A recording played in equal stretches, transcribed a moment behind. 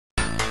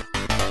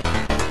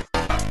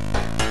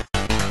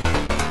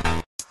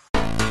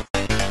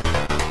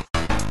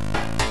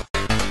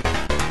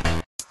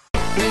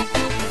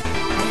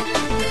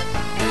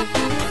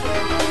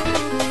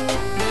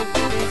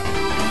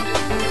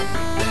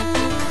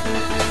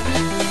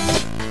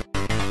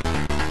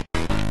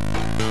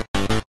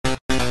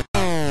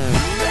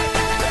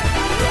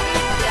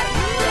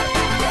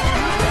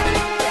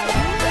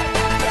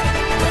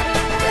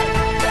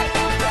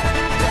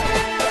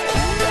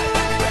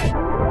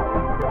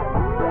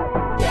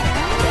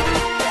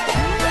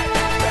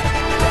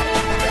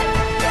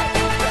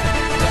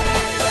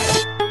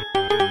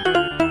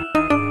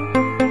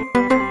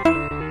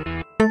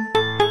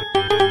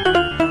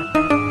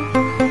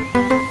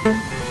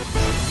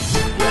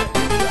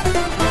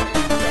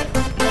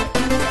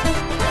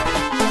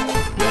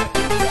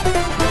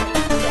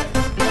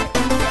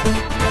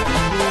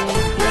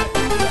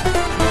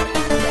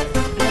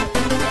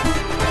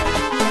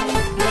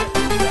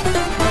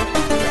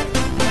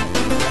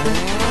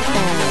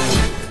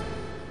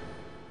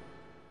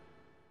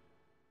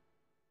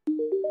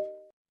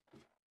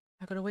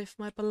gonna wait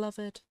for my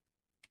beloved.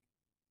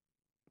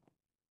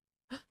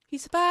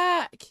 He's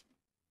back!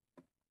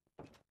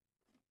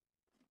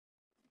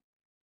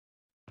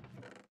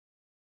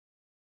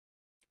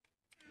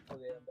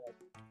 Okay, I'm back.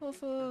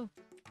 Waffle.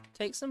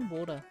 Take some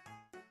water.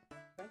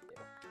 Thank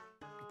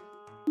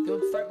you.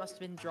 Your throat must have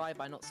been dry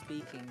by not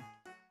speaking.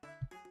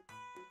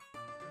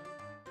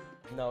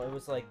 No, it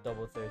was like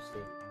double thirsty.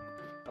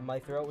 My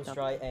throat was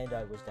dry and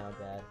I was down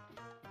bad.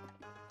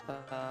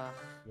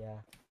 Yeah.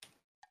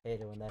 Hate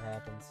it when that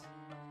happens.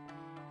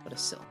 What a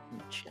silly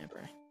chair,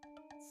 bro.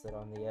 Sit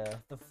on the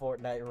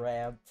Fortnite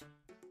ramp.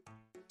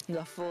 The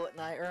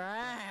Fortnite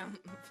ramp.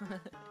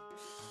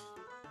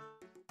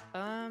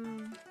 How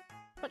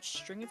much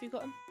string have you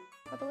gotten,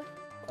 by the way?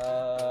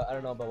 I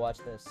don't know, but watch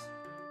this.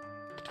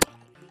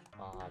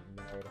 Aw,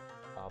 nerd.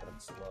 Oh, but I'm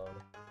slowed.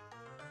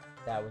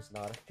 That was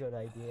not a good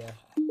idea.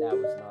 That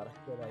was not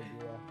a good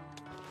idea.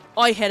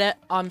 I hit it.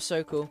 I'm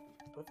so cool.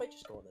 What if I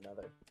just go in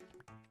another?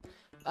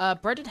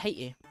 Brett did hate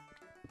you.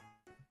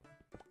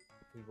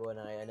 People and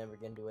I never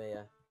get into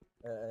a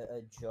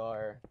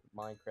jar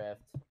Minecraft.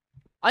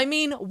 I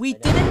mean, we I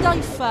never- didn't die I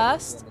never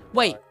first. get in the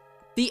Wait, jar.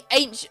 the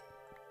ancient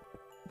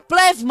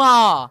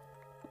Blevmar.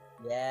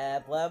 Yeah,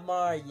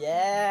 Blevmar,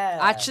 yeah!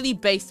 Actually,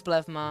 based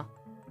Blevmar.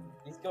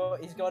 He's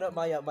going up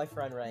my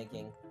friend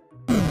ranking.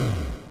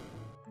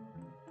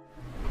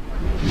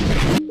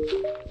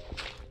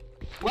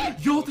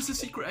 What? Yo, there's a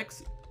secret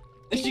exit.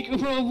 A secret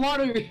from the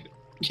water!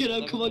 Get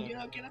out, come on, get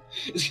out, get out.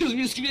 It's gonna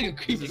be like a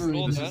creeper.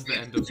 This is the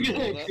end of the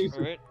world.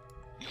 Alright.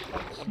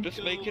 I'm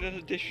just making an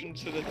addition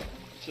to the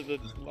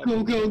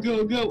Go, go,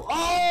 go, go!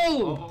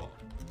 Oh!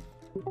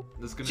 Oh.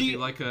 There's gonna be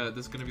like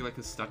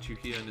a statue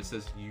here and it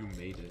says you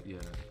made it, yeah.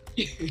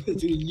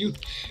 Dude, you.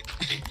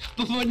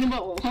 Before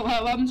no,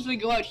 what happens if we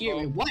go out here?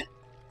 Wait, what?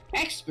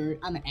 Expert?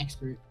 I'm an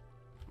expert.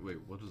 Wait,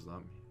 what does that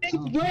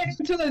mean? They went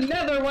to the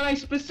nether when I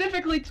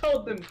specifically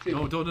told them to.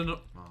 No, no.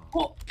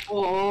 Oh.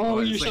 Oh,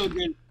 it's you're so like-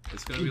 good.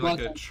 It's gonna You be like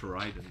bought a that.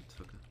 trident.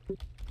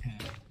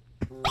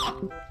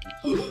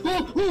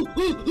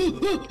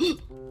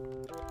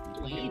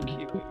 Dwayne?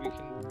 we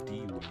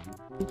can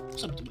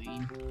What's up,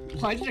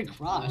 Dwayne? Why did it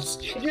cross?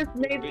 They just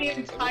made the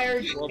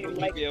entire game Robert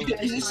like. be able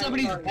to- Is this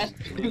somebody's best?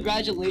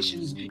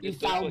 Congratulations, you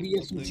found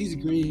BFC's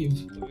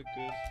grave. do it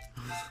good.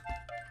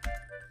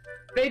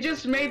 They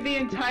just made the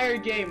entire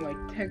game like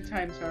 10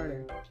 times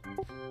harder.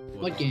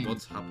 What game?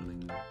 What's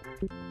happening?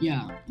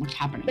 Yeah, what's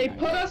happening? They guys?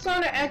 put us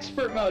on an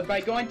expert mode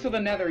by going to the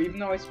nether, even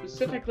though I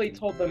specifically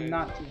told them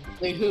not to.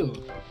 Wait, who?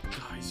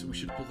 Guys, we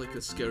should put like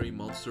a scary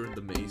monster in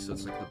the maze.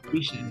 That's like the.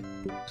 We should.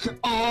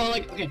 Oh,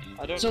 like okay.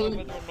 I don't So, know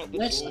whether or not the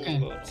let's- doors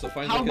okay. are- So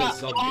find How like about a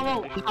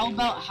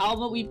zombie. how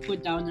about we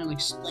put down there like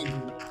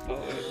Splendor?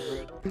 Oh,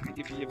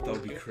 if you That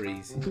would be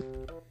crazy.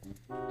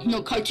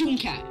 No, Cartoon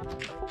Cat.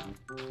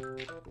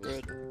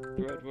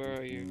 Red, where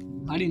are you?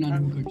 I did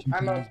not know Cartoon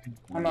I'm Cat. up.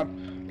 I'm up.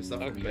 Is that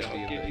from Okay, Bendy I'll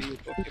and give Bendy? you a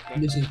bucket back.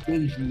 This is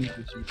really for you.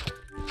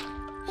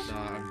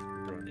 Nah,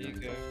 I'm running. There you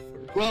go.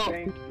 Well,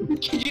 Thank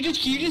can you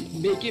just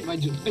make it by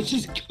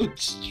just go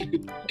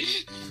straight?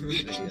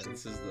 Yeah,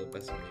 this is the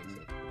best maze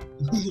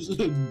ever. This is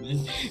the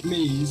best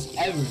maze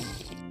ever.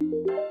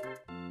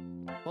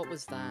 What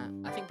was that?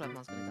 I think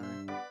Blevmar's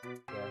gonna die.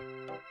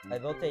 Yeah. I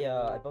built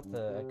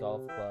a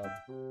golf club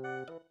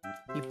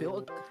You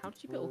built a... How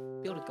did you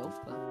build a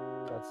golf club?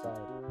 outside.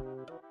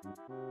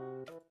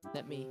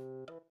 Let me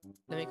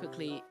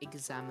quickly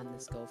examine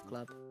this golf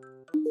club.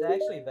 It's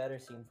actually better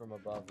seen from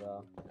above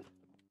though.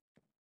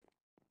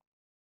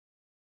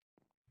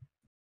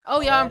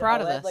 Oh yeah, I'm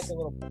proud of I'll add, this.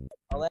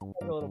 I'll add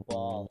like a little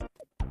ball.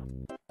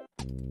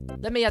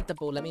 Let me add the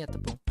ball.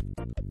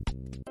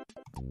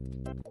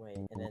 Wait,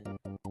 and then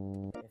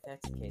if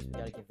that's the case, we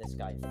gotta give this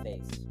guy a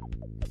face.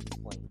 Because he's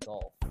playing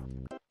golf.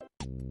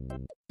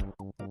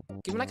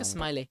 Give me like a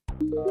smiley.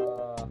 We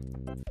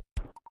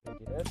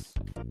do this.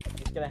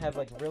 He's gonna have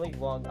like really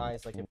long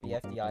eyes like a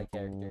BFDI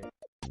character.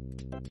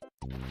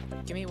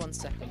 Give me 1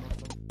 second.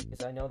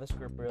 Because I know this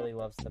group really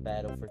loves the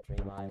battle for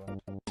Dream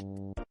Island.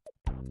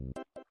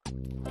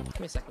 Give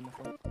me a second.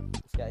 Before.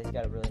 He's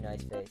got a really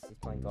nice face. He's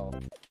playing golf.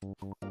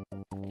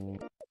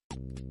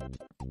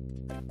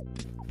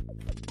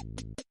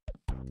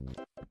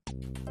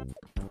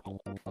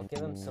 I'll give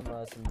him some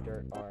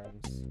dirt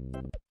arms.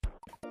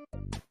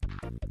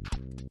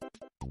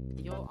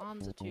 Your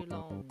arms are too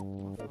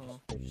long.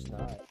 They're just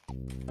not.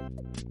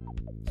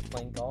 He's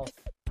playing golf.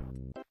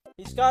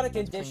 He's got a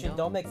condition. golf.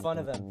 Don't make fun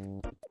of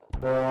him.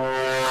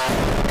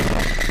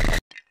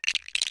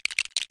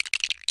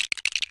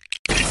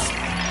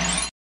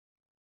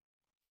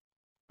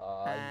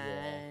 Yeah.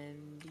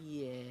 And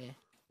yeah.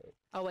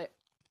 Oh wait,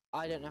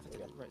 I don't know if I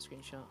took the right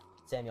screenshot.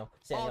 Samuel,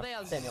 they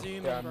are Samuel,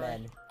 zooming, there are bro.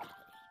 men.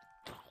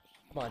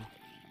 Come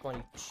on,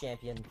 you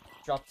champion.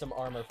 Drop some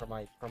armor for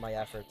my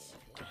efforts.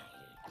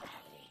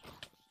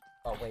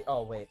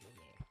 Oh wait.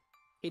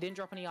 He didn't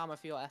drop any armor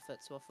for your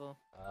efforts, Waffle.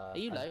 Are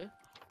you low?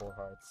 4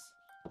 hearts.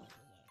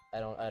 I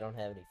don't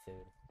have any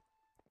food.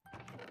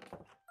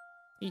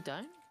 You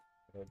don't?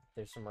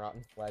 There's some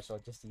rotten flesh. I'll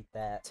just eat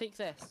that. Take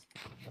this.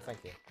 Oh, thank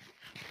you.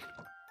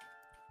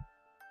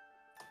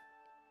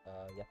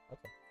 Yeah.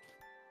 Okay.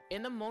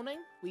 In the morning,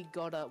 we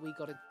gotta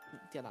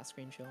get that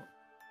screenshot.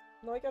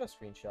 No, I got a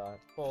screenshot.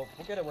 Well,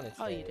 we'll get it when it's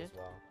Oh, day you did? as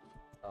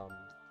well.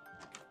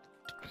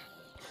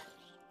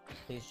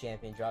 Please,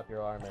 champion, drop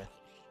your armor.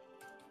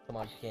 Come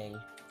on, king.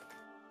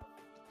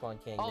 Come on,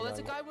 king. Oh, you there's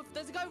a know guy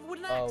with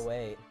wooden axe. Oh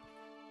wait.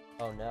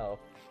 Oh no.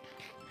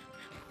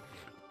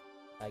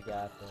 I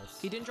got this.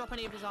 He didn't drop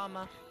any of his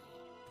armor.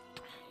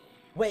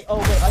 Wait. Oh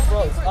wait. I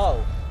froze.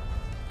 Oh.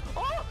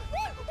 Oh,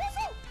 what? What's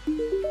up?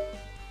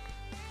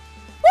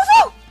 What's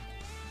up?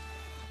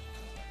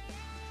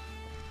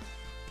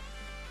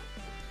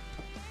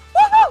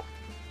 What's up?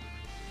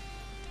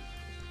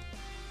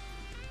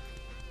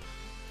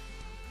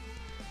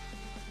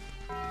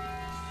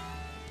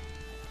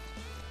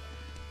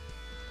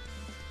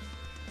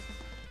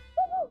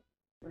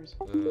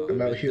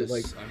 I'm out here,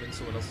 I'm in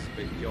someone else's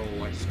base. Yo,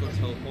 I just got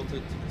teleported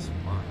to this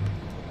mine.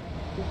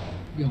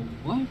 Yo,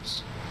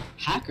 what?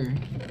 Hacker?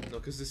 No,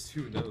 because there's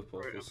two nether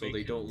portals, so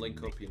they don't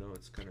link up, you know,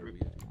 it's kind of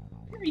weird.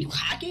 Are you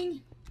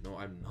hacking? No,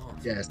 I'm not.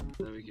 Yes.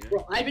 There we go.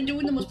 Bro, I've been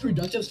doing the most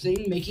productive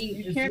thing, making.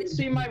 You can't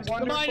see my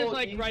wonderful. Mine is,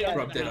 like, right up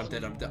Bro, I'm the dead, house. I'm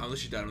dead, I'm dead.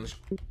 Unless you're dead, unless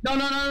you... No,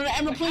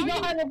 Emma, please, no,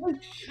 Emma, please.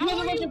 How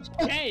are you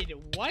dead?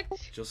 What?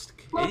 Just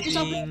Bro, it's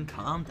up- kidding,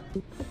 calm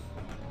down.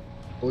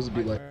 Supposed to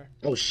be like,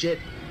 oh shit,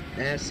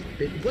 ass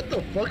bitch. What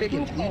the fuck? I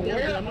can Oh, email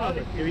where them am on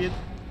I? a period.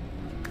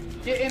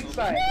 Get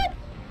inside.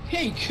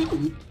 Hey,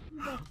 Coop.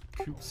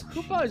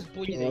 Koopa is Oh,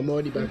 bleeding. I'm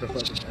already back to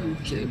fucking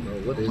shit, bro.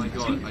 What Oh is my this?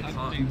 god, I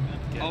can't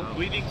get Oh, out.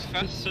 bleeding's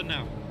faster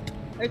now.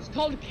 It's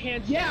called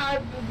cancer.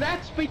 Yeah,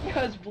 that's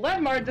because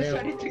Vladimir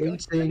decided to go.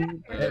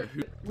 Wincing.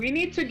 We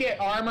need to get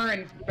armor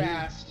and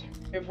fast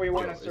if we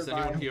want Yo, to is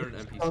anyone survive. here an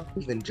NPC? Fuck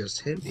even just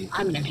hit me.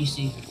 I'm an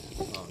NPC.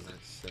 Oh, nice.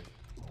 Sick.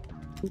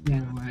 Yeah,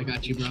 don't worry, I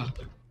got you, bro.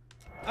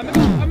 I'm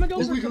gonna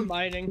go for some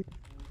mining.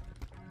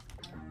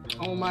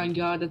 Oh my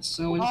god, that's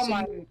so Oh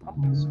my. insane. Oh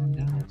my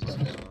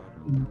god.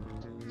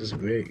 This is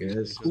great,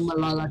 guys.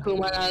 Kumalala,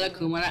 kumalala,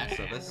 kumalala.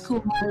 Sylvester?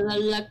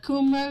 Kumalala,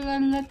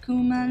 kumalala,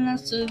 kumalala,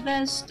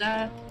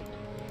 Sylvester.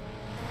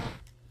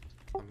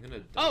 I'm gonna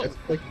die. Oh, That's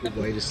like the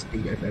whitest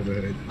thing I've ever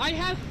heard. I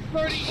have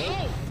 30.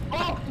 Oh,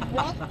 Oh,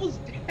 Waffle's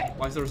dead.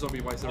 Why is there a zombie?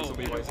 Why is there a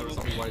zombie? Why is there a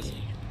zombie?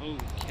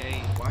 Okay.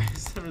 Why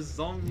is there a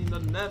zombie in the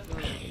nether?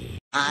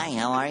 Hi,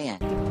 how are you?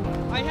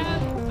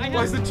 I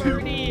Why is have it two?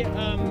 30.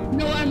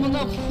 No, Emma,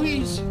 no,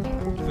 please.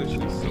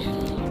 Officially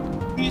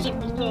so. Please,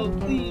 Emma, no,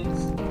 please.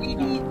 We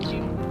need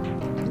you.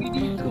 We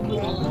need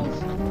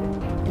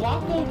Kumalala.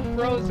 Waffle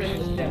Frozen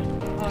is dead.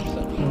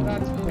 Awesome.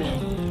 That's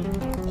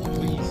cool.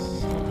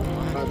 Please.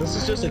 This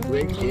is just a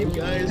great game,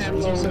 guys.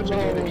 This is such a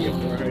good idea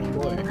for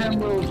hardcore.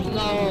 Emerald,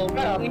 no. Shut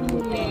up.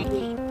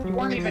 You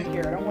weren't even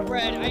here. I don't want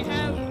Fred,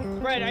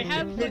 I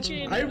have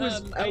freaking. I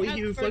was out have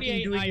here fucking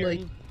 38 doing, iron.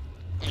 like,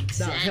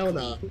 Nah, hell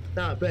nah.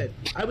 Nah, bet.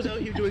 I was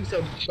out here doing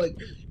some, like,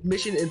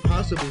 Mission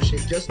Impossible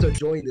shit just to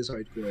join this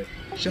hardcore.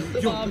 Shut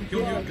the fuck up. Yo,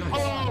 guys.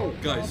 Oh!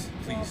 Guys,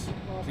 please.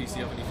 Please, do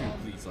you have any food?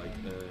 Please,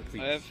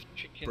 please. I have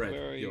chicken. bread.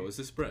 Where are Yo, you? is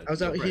this bread? I was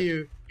Yo, out bread.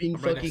 here being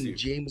I'm right next to fucking you.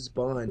 James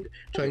Bond,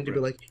 trying to be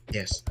like,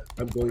 yes,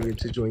 I'm going in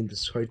to join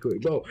this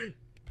hardcore. Bro,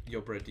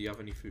 Yo, bread, do you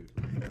have any food?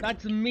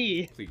 That's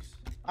me. Please.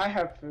 I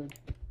have food.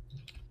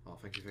 Oh,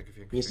 thank you. Yes,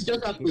 Thank just you.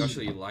 have You food.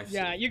 actually life.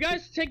 Yeah, you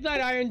guys take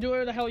that iron, do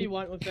whatever the hell you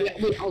want with it.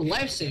 Wait, a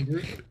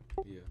lifesaver?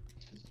 Yeah.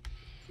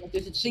 Like,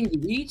 is it thing to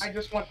eat? I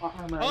just want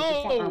armor. I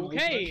just want Oh, armor.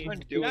 okay. trying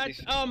to do with That's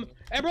these-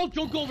 Emerald,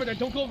 don't go over there.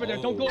 Don't go over there.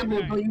 Don't go over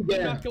Emerald, there. don't you Do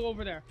dare. not go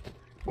over there.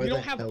 Where We the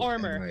don't have hell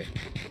armor. am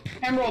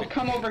I? Emerald,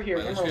 come over here.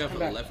 I actually Emerald, have come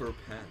back. leather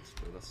pants,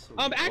 bro. That's so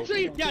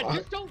Actually, broken. yeah, What?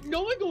 just don't.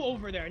 No one go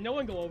over there. No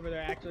one go over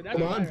there. Actually, that's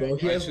Come on, bro.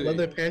 He has Actually-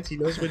 leather pants. He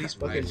knows what he's I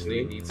fucking actually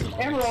doing. need some.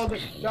 Emerald,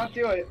 don't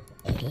do it.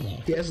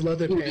 He has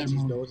leather Dude, pants. He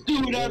Emerald. knows.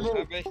 Dude, Emerald,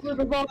 Okay. for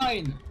the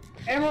vine!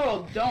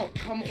 Emerald, don't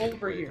come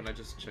over Wait, here, can I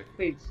just check?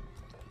 please.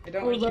 I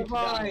don't For want the you to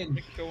die. vine!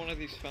 Pick one of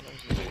these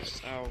phantoms of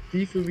this. Ow.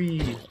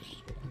 Thievery.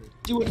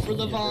 Do it for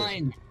the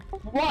vine!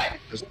 Run!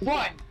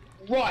 Run!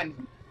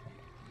 Run!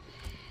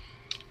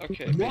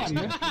 Okay. One!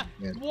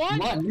 What?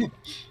 One!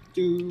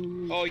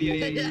 Two! Oh,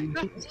 yeah.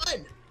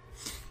 What?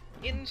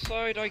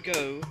 Inside I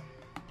go.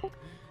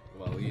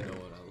 Well, you know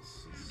what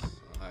else is.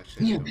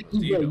 Actually, I Yeah, don't know. Do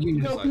you yeah, know? you You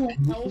Because know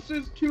who else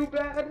is too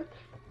bad?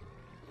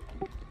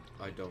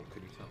 I don't.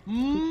 Can you tell?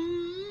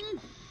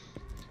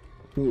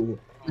 Who?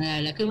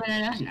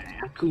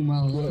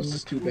 Kuma. Who else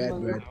is too bad,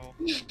 man? Ow.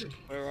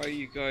 Where are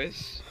you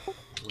guys?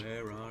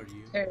 Where are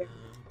you? Hey.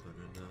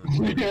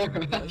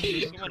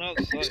 There's someone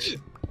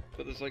outside.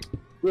 But there's like.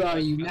 Where are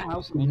you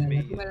now? On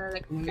me.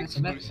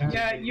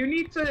 Yeah, you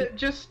need to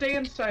just stay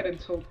inside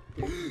until.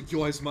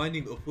 Yo, I was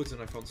mining upwards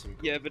and I found some.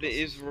 Yeah, but it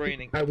is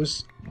raining. I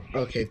was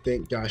okay.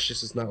 Thank gosh,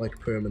 this is not like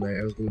permanent.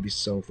 I was gonna be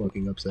so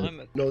fucking upset. I'm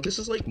a- No, this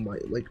is like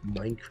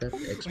Minecraft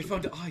I expert.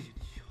 found iron.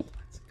 Yo,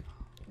 let's go.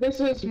 This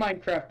is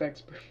Minecraft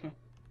expert mode.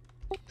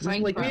 This is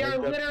like We are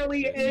Minecraft-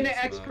 literally in Yes,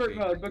 expert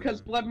mode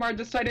because Bloodmar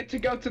decided to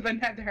go to the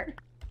Nether.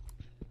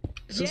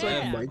 This is like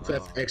Yeah.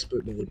 Minecraft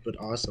expert mode, but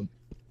awesome.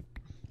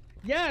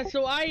 Yeah,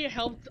 so I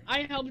helped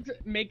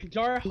make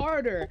Jar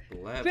harder.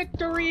 Left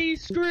Victory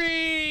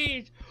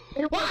screech!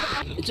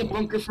 It's a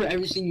bunker for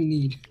everything you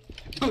need.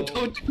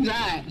 Don't do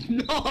that.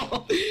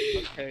 No.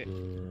 Okay,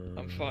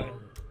 I'm fine.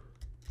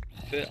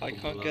 But I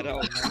can't get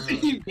out.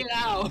 Get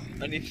out.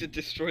 I need to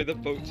destroy the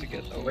boat to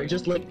get out. I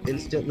just like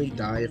instantly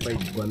die if I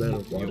run out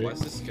of Yo, water. why's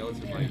the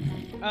skeleton like?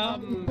 I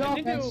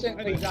think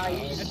instantly die,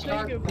 you I think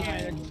start it, yeah,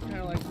 it's kind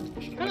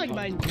of like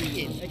mine,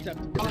 except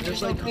It's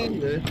just like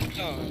hunger.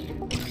 No,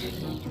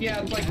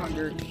 Yeah, it's like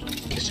hunger.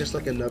 It's just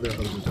like another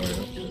hunger bar.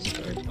 That's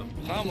fine.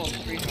 I'm on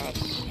 3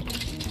 hearts.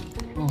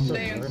 Oh,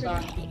 Stay no.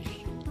 inside.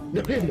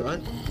 No, you're not.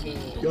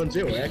 You're on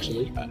 0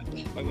 actually. I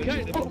went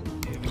to the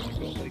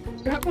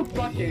Grab a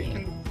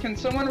bucket. Can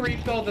someone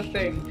refill the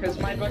thing? Cause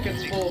my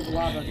bucket's full of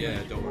lava. Yeah,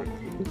 don't worry. No,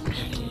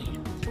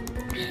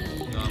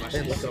 I'm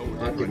actually look so up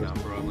dead right pocket. now,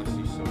 bro. I'm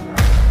actually so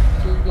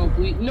dead. Go,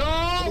 please.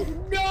 No!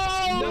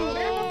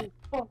 No!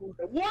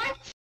 What?